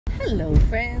Hello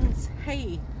friends,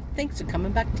 hey, thanks for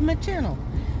coming back to my channel.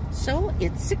 So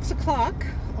it's 6 o'clock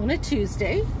on a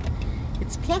Tuesday.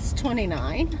 It's plus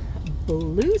 29,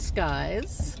 blue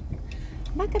skies.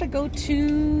 I'm not gonna go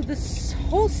to this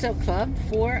wholesale club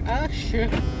for a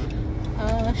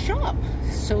shop.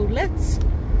 So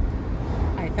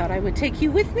I thought I would take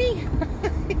you with me.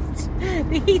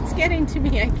 The heat's getting to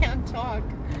me, I can't talk.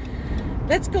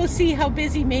 Let's go see how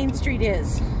busy Main Street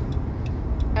is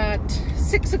at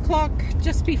 6 o'clock,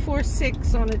 just before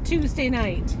 6 on a Tuesday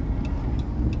night.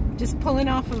 Just pulling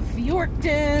off of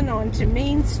Yorkton onto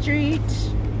Main Street.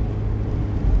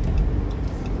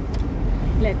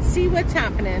 Let's see what's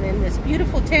happening in this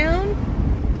beautiful town.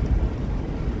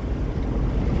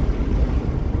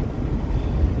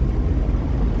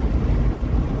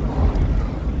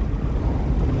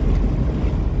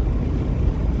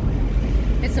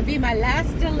 This will be my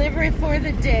last delivery for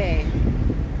the day.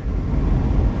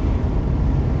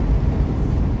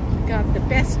 Got the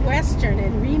Best Western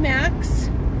in Remax.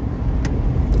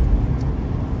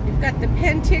 We've got the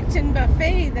Penticton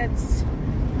Buffet that's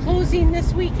closing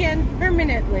this weekend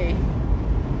permanently.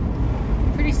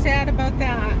 Pretty sad about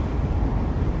that.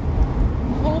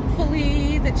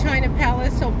 Hopefully the China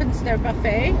Palace opens their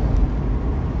buffet.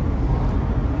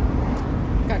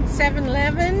 Got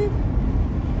 7-Eleven.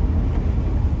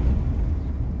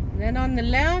 And then on the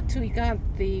left we got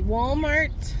the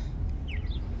Walmart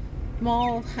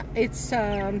Mall. It's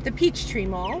the Peachtree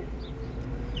Mall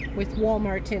with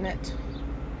Walmart in it.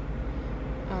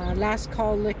 Last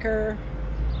Call Liquor,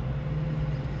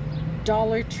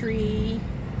 Dollar Tree,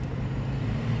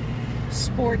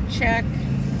 Sport Check,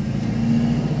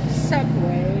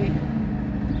 Subway,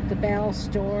 the Bell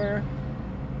Store.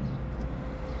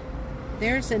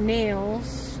 There's a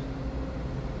Nails.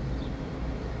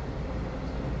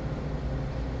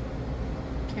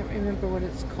 Can't remember what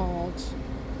it's called.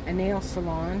 A nail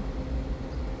salon.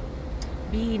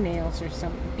 Bee Nails or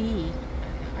something. Bee.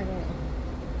 I don't know.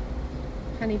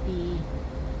 Honey Bee.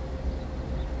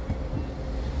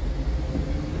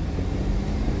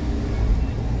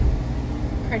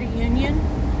 Credit Union.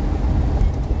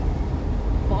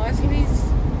 Bosley's.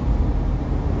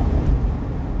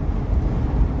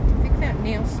 I think that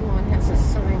nail salon has a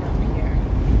sign up here.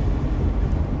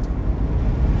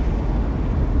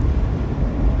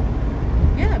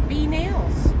 Yeah, Bee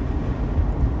Nails.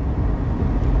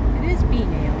 It is Bee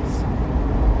Nails.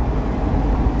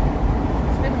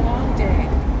 It's been a long day.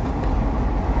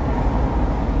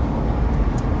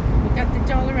 We got the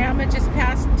Dollarama just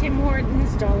past Tim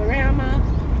Hortons, Dollarama,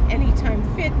 Anytime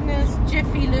Fitness,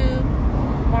 Jiffy Lube,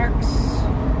 Mark's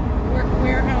Work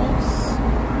Warehouse,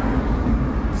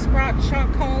 Sprott Shaw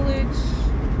College,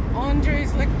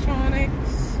 Andre's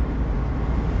Electronics,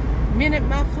 Minute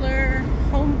Muffler,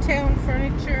 Hometown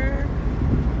Furniture,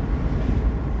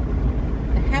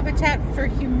 the Habitat for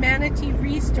Humanity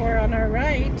Restore on our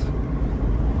right,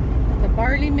 the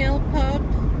Barley Mill Pub,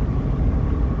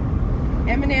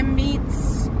 M&M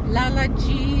Meats, Lala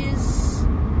G's,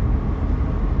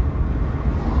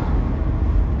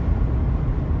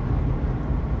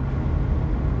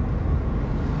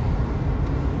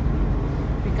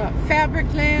 we got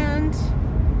Fabricland,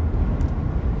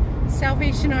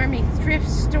 Salvation Army Thrift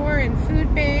Store and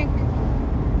Food Bank.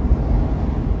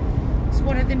 It's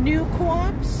one of the new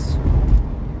co-ops.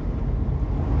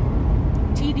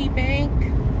 TD Bank,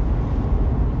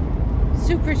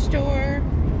 Superstore,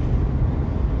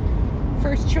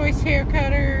 First Choice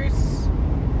Haircutters,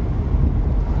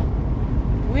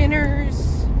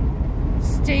 Winners,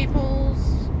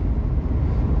 Staples,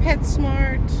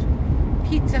 PetSmart,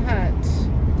 Pizza Hut,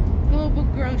 Global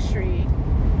Grocery,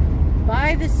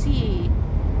 By the Sea,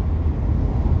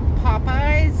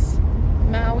 Popeyes,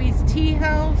 Maui's Tea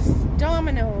House,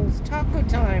 Domino's, Taco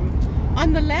Time.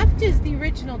 On the left is the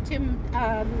original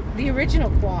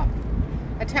co-op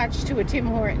attached to a Tim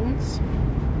Hortons.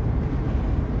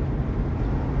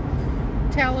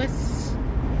 Talus,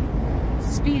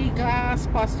 Speedy Glass,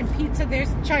 Boston Pizza. There's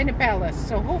the China Palace.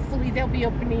 So hopefully they'll be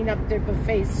opening up their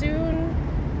buffet soon.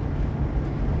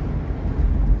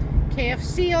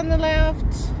 KFC on the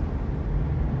left.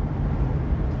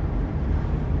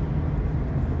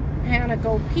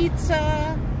 Panago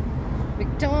Pizza,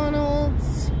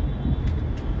 McDonald's,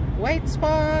 White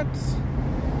Spot,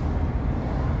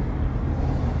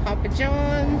 Papa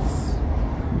John's,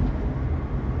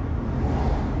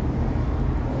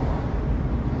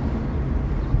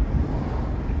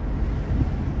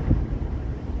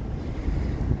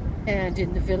 and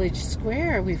in the Village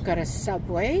Square we've got a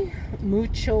Subway,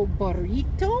 Mucho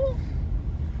Burrito,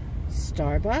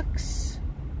 Starbucks,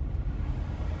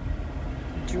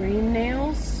 Dream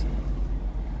Nails,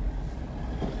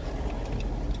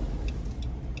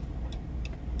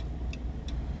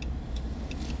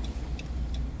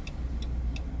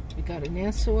 got an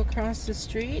Esso across the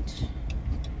street.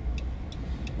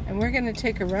 And we're going to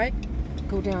take a right,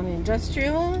 go down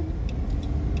Industrial.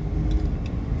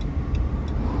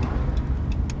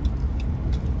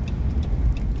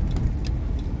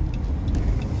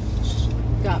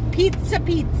 Got Pizza.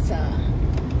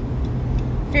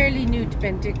 Fairly new to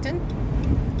Penticton.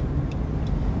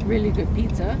 Really good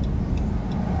pizza.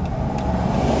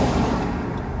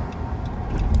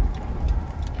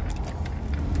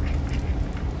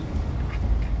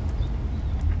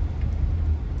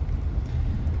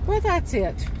 Well, that's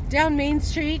it. Down Main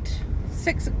Street,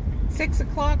 6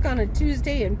 o'clock on a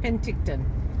Tuesday in Penticton.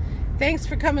 Thanks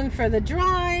for coming for the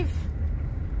drive,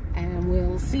 and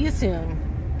we'll see you soon.